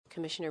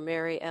Commissioner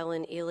Mary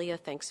Ellen Elia,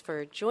 thanks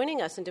for joining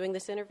us and doing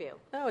this interview.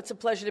 Oh, it's a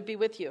pleasure to be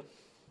with you.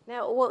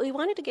 Now, we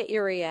wanted to get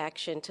your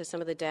reaction to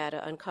some of the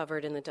data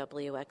uncovered in the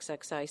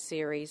WXXI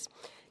series.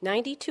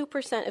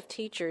 92% of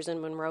teachers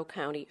in Monroe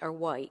County are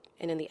white,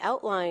 and in the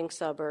outlying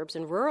suburbs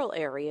and rural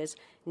areas,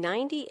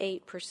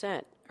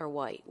 98% are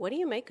white. What do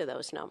you make of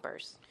those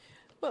numbers?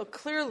 Well,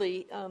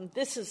 clearly,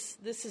 this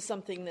is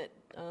something that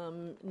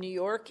New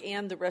York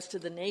and the rest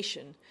of the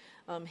nation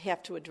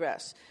have to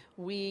address.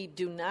 We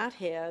do not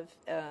have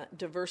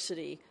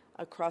diversity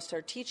across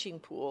our teaching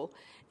pool,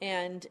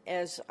 and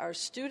as our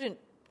student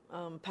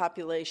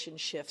population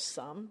shifts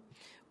some,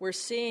 we're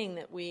seeing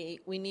that we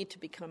need to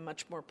become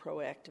much more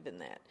proactive in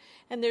that.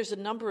 And there's a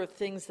number of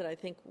things that I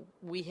think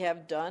we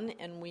have done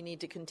and we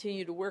need to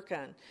continue to work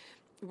on.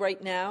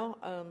 Right now,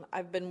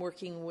 I've been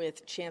working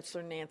with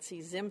Chancellor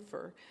Nancy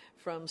Zimpher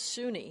from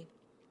SUNY,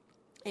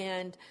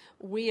 and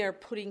we are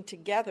putting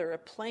together a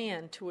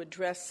plan to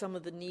address some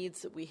of the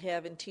needs that we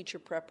have in teacher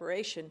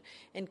preparation,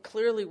 and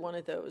clearly one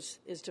of those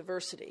is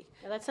diversity.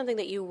 Now, that's something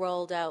that you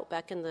rolled out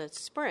back in the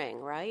spring,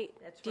 right?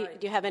 That's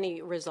right. Do you have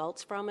any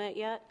results from it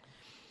yet?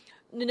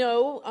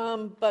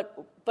 No,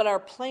 but our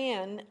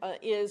plan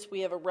is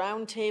we have a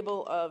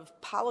roundtable of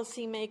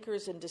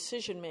policymakers and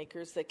decision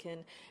makers that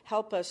can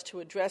help us to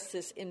address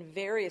this in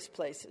various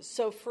places.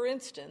 So, for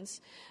instance,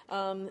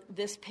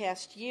 this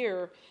past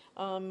year,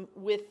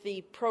 with the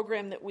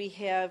program that we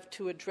have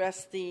to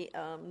address the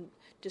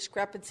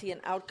discrepancy in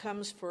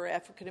outcomes for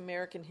African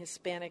American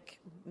Hispanic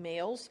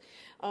males,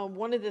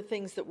 one of the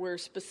things that we're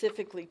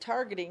specifically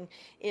targeting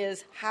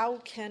is how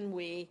can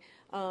we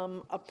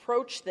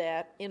approach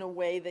that in a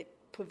way that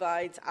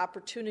provides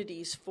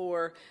opportunities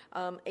for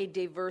a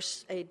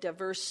diverse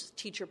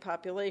teacher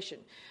population.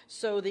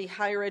 So the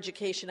Higher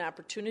Education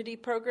Opportunity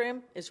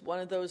Program is one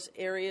of those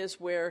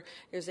areas where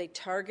there's a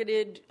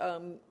targeted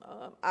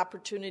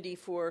opportunity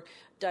for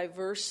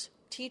diverse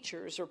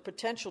teachers or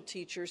potential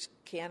teachers,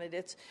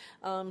 candidates,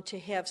 to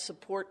have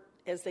support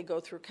as they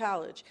go through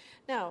college.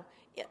 Now,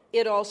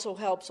 it also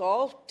helps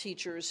all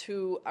teachers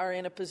who are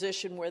in a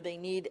position where they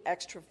need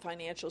extra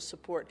financial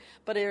support.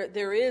 But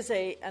there is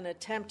an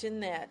attempt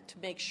in that to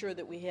make sure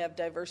that we have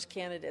diverse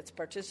candidates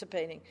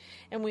participating.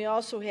 And we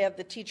also have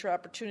the Teacher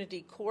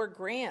Opportunity Corps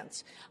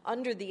grants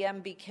under the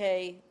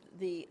MBK,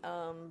 the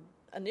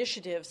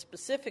initiative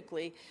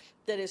specifically,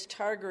 that is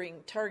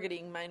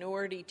targeting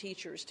minority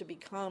teachers to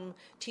become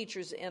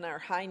teachers in our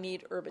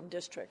high-need urban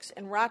districts.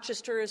 And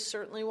Rochester is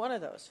certainly one of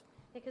those.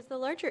 Because the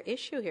larger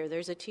issue here,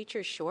 there's a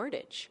teacher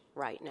shortage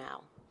right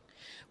now.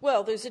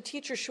 Well, there's a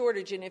teacher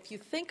shortage, and if you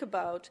think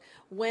about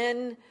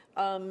when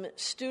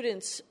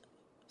students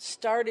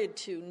started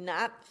to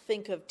not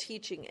think of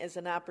teaching as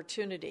an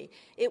opportunity,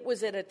 it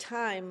was at a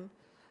time,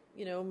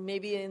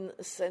 maybe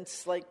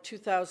since like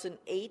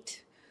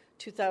 2008,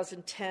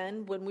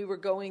 2010, when we were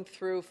going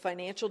through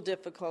financial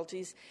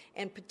difficulties,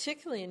 and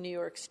particularly in New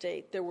York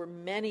State, there were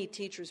many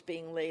teachers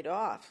being laid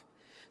off.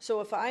 So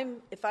if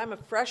I'm a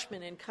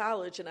freshman in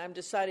college and I'm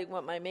deciding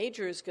what my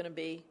major is going to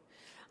be,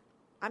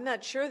 I'm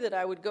not sure that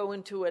I would go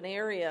into an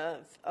area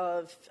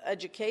of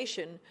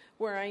education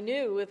where I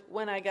knew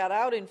when I got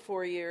out in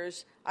 4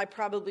 years, I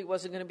probably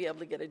wasn't going to be able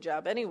to get a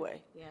job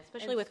anyway. Yeah,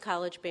 especially with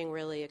college being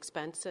really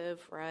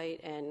expensive,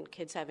 right, and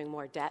kids having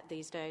more debt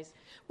these days.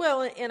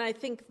 Well, and I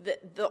think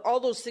that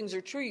all those things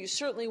are true. You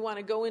certainly want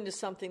to go into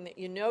something that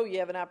you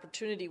have an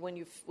opportunity when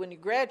you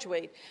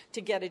graduate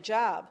to get a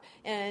job,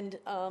 and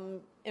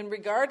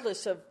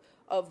regardless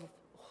of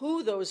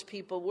who those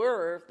people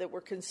were that were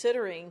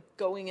considering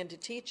going into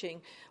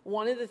teaching,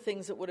 one of the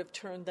things that would have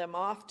turned them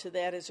off to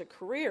that as a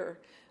career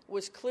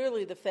was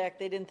clearly the fact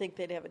they didn't think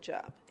they'd have a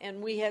job.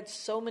 And we had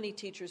so many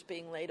teachers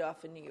being laid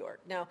off in New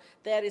York. Now,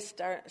 that is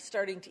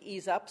starting to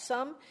ease up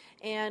some,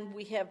 and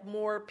we have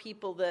more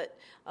people that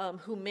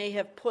who may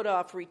have put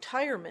off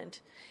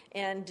retirement,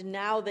 and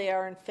now they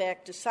are, in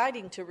fact,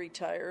 deciding to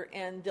retire,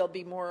 and there'll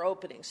be more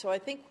openings. So I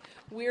think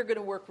we're going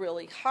to work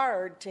really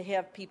hard to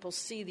have people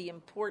see the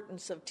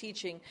importance of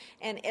teaching,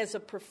 and as a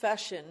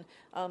profession,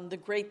 the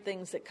great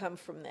things that come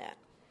from that.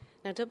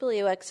 Now,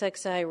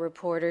 WXXI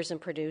reporters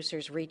and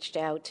producers reached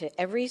out to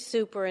every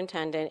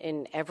superintendent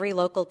in every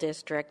local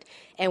district,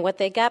 and what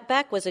they got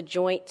back was a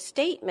joint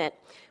statement,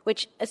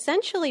 which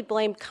essentially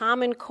blamed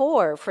Common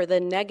Core for the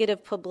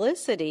negative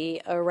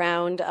publicity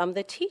around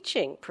the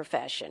teaching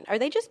profession. Are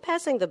they just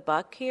passing the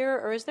buck here,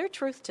 or is there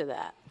truth to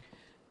that?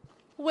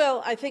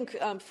 Well, I think,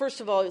 first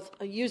of all,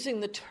 using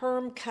the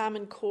term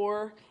Common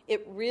Core,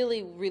 it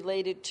really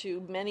related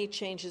to many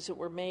changes that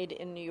were made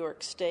in New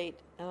York State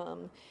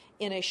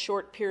in a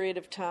short period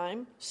of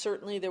time.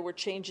 Certainly there were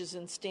changes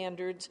in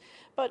standards,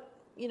 but,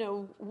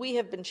 we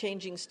have been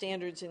changing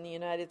standards in the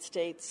United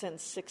States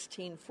since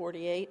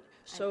 1648.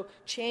 So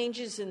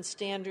changes in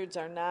standards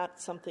are not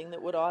something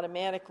that would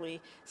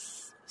automatically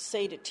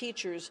say to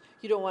teachers,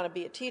 you don't want to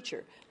be a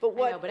teacher. But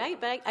what? I know,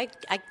 but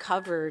I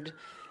covered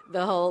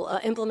the whole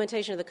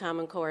implementation of the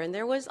Common Core, and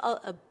there was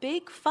a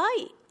big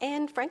fight,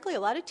 and frankly, a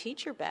lot of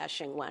teacher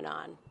bashing went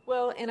on.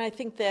 Well, and I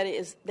think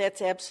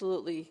that's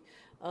absolutely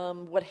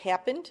what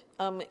happened.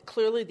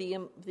 Clearly,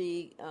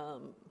 the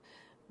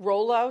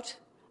rollout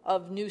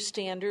of new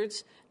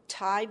standards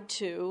tied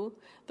to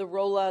the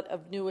rollout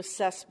of new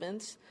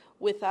assessments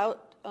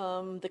without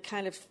the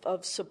kind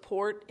of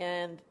support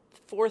and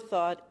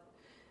forethought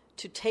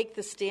to take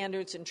the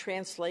standards and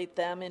translate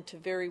them into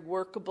very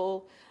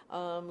workable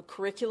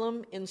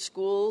curriculum in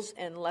schools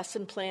and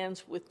lesson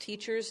plans with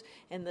teachers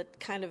and the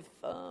kind of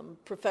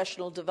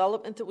professional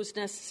development that was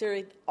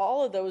necessary.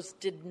 All of those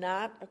did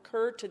not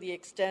occur to the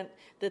extent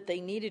that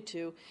they needed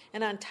to.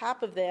 And on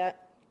top of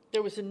that,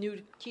 there was a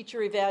new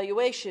teacher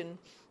evaluation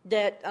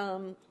that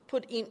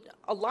put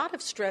a lot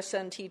of stress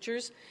on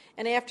teachers.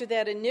 And after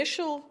that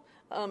initial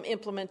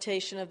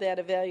implementation of that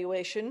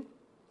evaluation,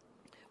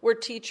 where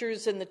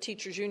teachers and the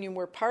teachers union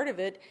were part of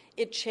it,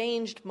 it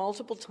changed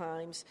multiple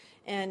times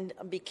and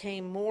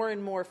became more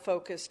and more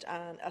focused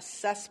on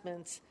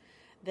assessments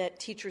that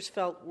teachers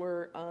felt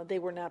they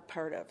were not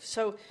part of.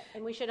 So,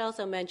 and we should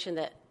also mention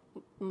that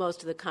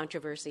most of the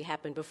controversy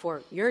happened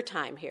before your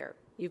time here.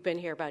 You've been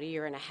here about a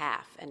year and a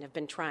half and have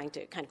been trying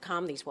to kind of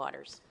calm these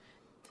waters.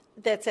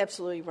 That's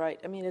absolutely right.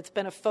 I mean, it's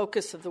been a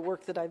focus of the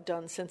work that I've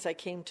done since I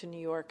came to New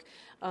York,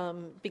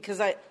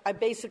 because I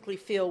basically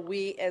feel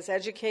we as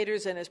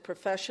educators and as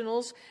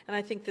professionals, and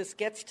I think this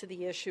gets to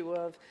the issue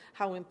of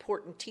how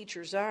important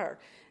teachers are.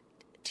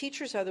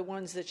 Teachers are the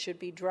ones that should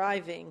be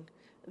driving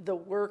the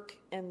work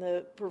and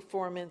the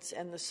performance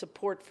and the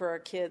support for our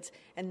kids,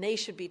 and they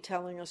should be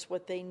telling us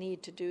what they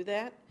need to do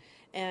that,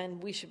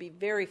 and we should be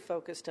very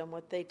focused on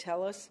what they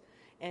tell us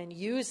and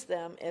use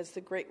them as the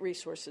great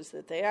resources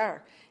that they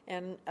are.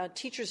 And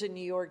teachers in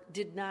New York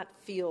did not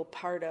feel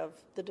part of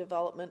the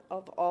development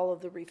of all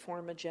of the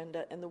reform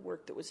agenda and the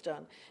work that was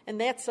done.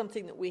 And that's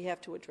something that we have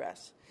to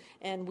address.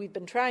 And we've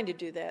been trying to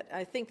do that.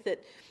 I think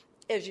that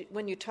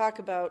when you talk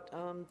about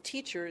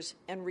teachers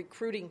and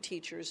recruiting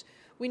teachers,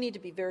 we need to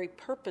be very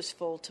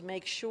purposeful to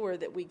make sure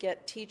that we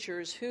get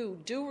teachers who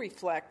do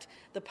reflect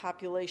the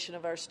population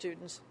of our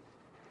students.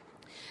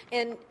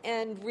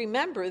 And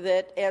remember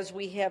that as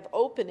we have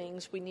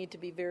openings, we need to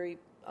be very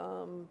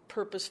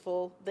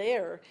purposeful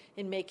there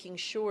in making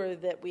sure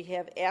that we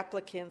have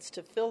applicants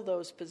to fill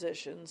those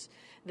positions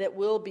that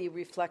will be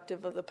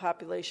reflective of the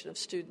population of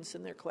students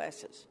in their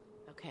classes.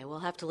 Okay, we'll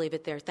have to leave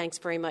it there. Thanks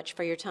very much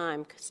for your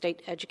time.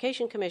 State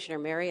Education Commissioner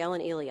Mary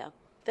Ellen Elia.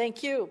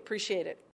 Thank you. Appreciate it.